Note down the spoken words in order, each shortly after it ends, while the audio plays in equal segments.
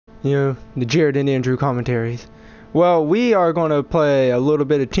You know, the Jared and Andrew commentaries. Well, we are going to play a little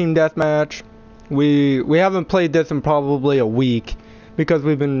bit of Team Deathmatch. We haven't played this in probably a week because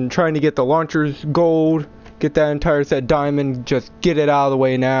we've been trying to get the launchers gold, get that entire set diamond, just get it out of the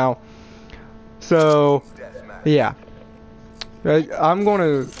way now. So, yeah.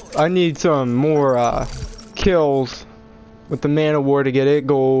 I need some more kills with the Man of War to get it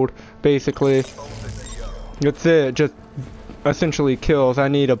gold, basically. That's it, just essentially kills. I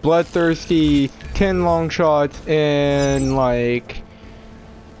need a bloodthirsty 10 long shots and like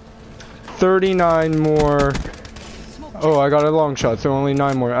 39 more. Oh, I got a long shot, so only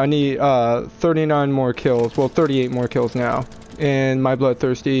 9 more. I need 39 more kills. Well, 38 more kills now. And my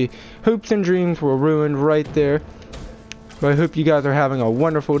bloodthirsty hopes and dreams were ruined right there. But I hope you guys are having a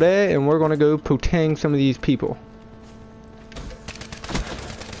wonderful day, and we're gonna go potang some of these people.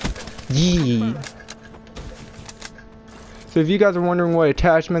 Yee. So if you guys are wondering what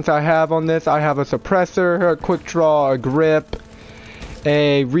attachments I have on this, I have a suppressor, a quick draw, a grip,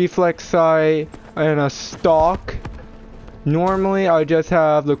 a reflex sight, and a stock. Normally I just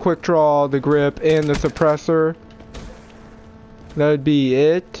have the quick draw, the grip, and the suppressor. That would be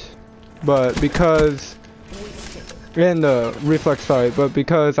it. But because... and the reflex sight, but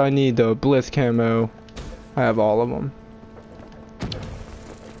because I need the bliss camo, I have all of them.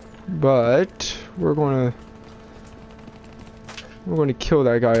 But we're gonna kill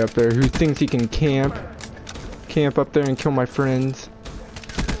that guy up there who thinks he can camp up there and kill my friends.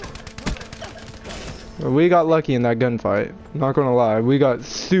 Well, we got lucky in that gunfight. Not gonna lie, we got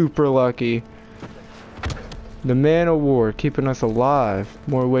super lucky. The Man of War keeping us alive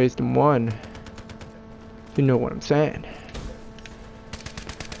more ways than one. You know what I'm saying.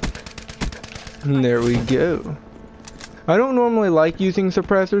 And there we go. I don't normally like using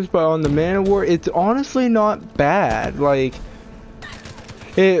suppressors, but on the Man of War, it's honestly not bad. Like,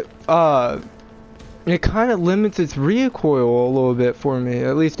 it kind of limits its recoil a little bit for me.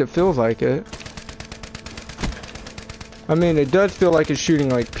 At least it feels like it. I mean, it does feel like it's shooting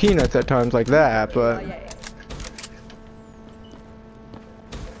like peanuts at times like that, but...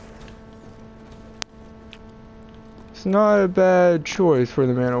 it's not a bad choice for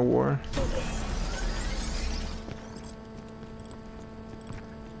the Man of War.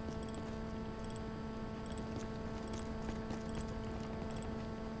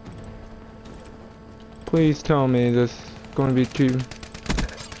 Please tell me this is going to be 2.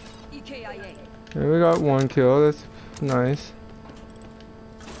 Yeah, we got 1 kill, that's nice.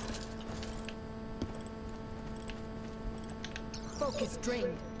 Focus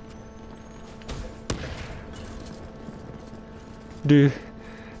drained. Dude,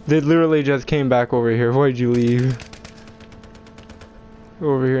 they literally just came back over here. Why'd you leave?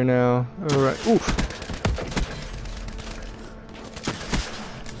 Over here now. Alright. Oof.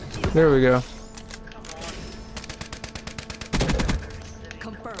 There we go.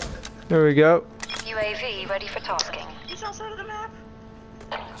 There we go. UAV ready for tasking. He's outside of the map.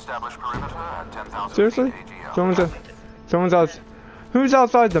 Establish perimeter at 10,000 Seriously? feet AGL. Someone's out. Who's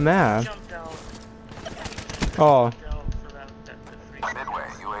outside the map? Jumped out. Oh. Midway,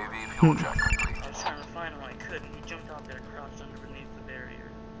 UAV fuel check complete. I was trying to find him, I couldn't. He jumped out there, crouched underneath the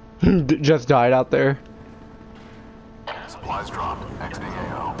barrier. Just died out there. Supplies dropped. Exiting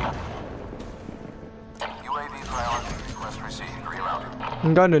AO. UAV priority. Request received.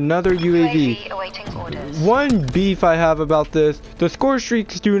 Rerouting. Got another UAV. UAV awaiting orders. One beef I have about this: the score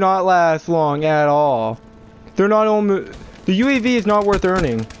streaks do not last long at all. They're not the UAV is not worth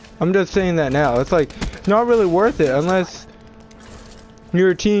earning. I'm just saying that now. It's like not really worth it unless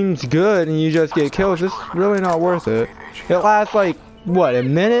your team's good and you just get kills. It's really not worth it. It lasts like what, a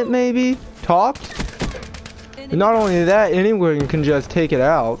minute maybe tops. And not only that, anyone can just take it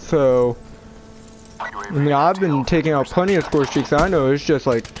out. So I mean, I've been taking out plenty of score streaks. I know it's just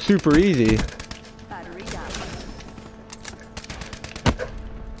like super easy.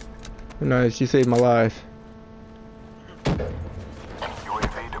 Nice, you saved my life.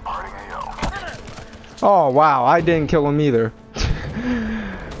 UAV departing AO. Oh wow, I didn't kill him either.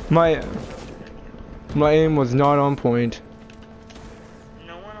 my aim was not on point.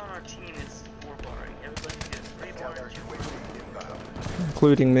 No one on our team is 4-barring. Everybody is 3-barring.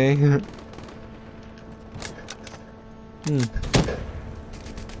 Including me. Look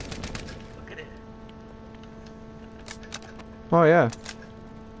at it. Oh yeah.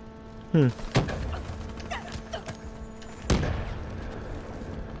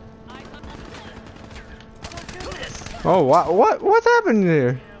 Oh wow, what's happening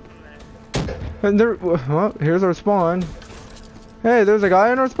there? And there, well, here's our spawn. Hey, there's a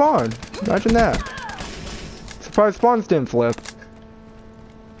guy in our spawn. Imagine that. Surprised spawns didn't flip.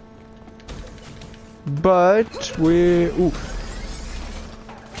 But we... Ooh.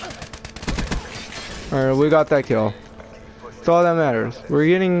 Alright, we got that kill. That's all that matters. We're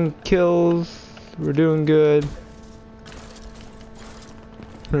getting kills. We're doing good.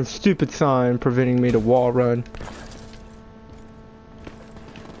 There's a stupid sign preventing me to wall run.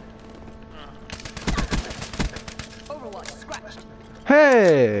 Overwatch scratched.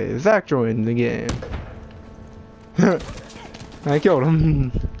 Hey! Zach joined the game. I killed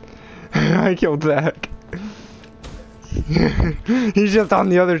him. I killed Zach. He's just on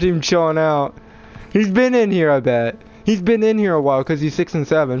the other team chilling out. He's been in here, I bet. He's been in here a while because he's 6 and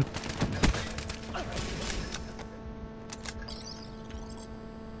 7.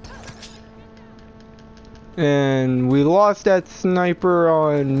 And we lost that sniper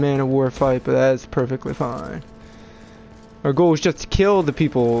on Man of War fight, but that's perfectly fine. Our goal is just to kill the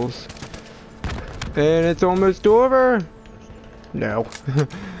peoples. And it's almost over. No.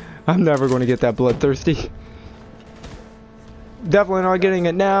 I'm never going to get that bloodthirsty. Definitely not getting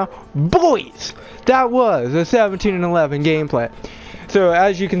it now. Boys! That was a 17 and 11 gameplay. So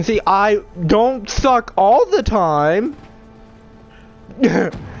as you can see, I don't suck all the time.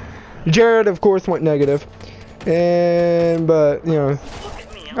 Jared, of course, went negative. But, you know,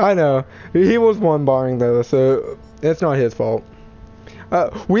 Look at me. I know. He was one barring though, so it's not his fault.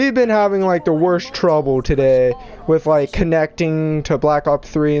 We've been having like the worst trouble today with like connecting to Black Ops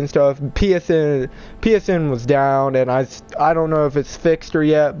 3 and stuff. PSN was down, and I don't know if it's fixed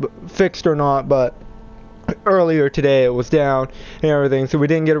or not, but earlier today it was down and everything, so we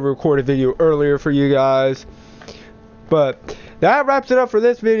didn't get a recorded video earlier for you guys. But that wraps it up for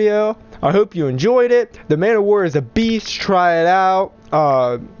this video. I hope you enjoyed it. The Man of War is a beast. Try it out.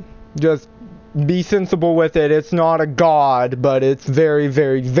 Just be sensible with it. It's not a god, but it's very,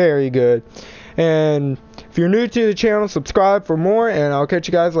 very, very good. And if you're new to the channel, subscribe for more, and I'll catch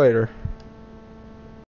you guys later.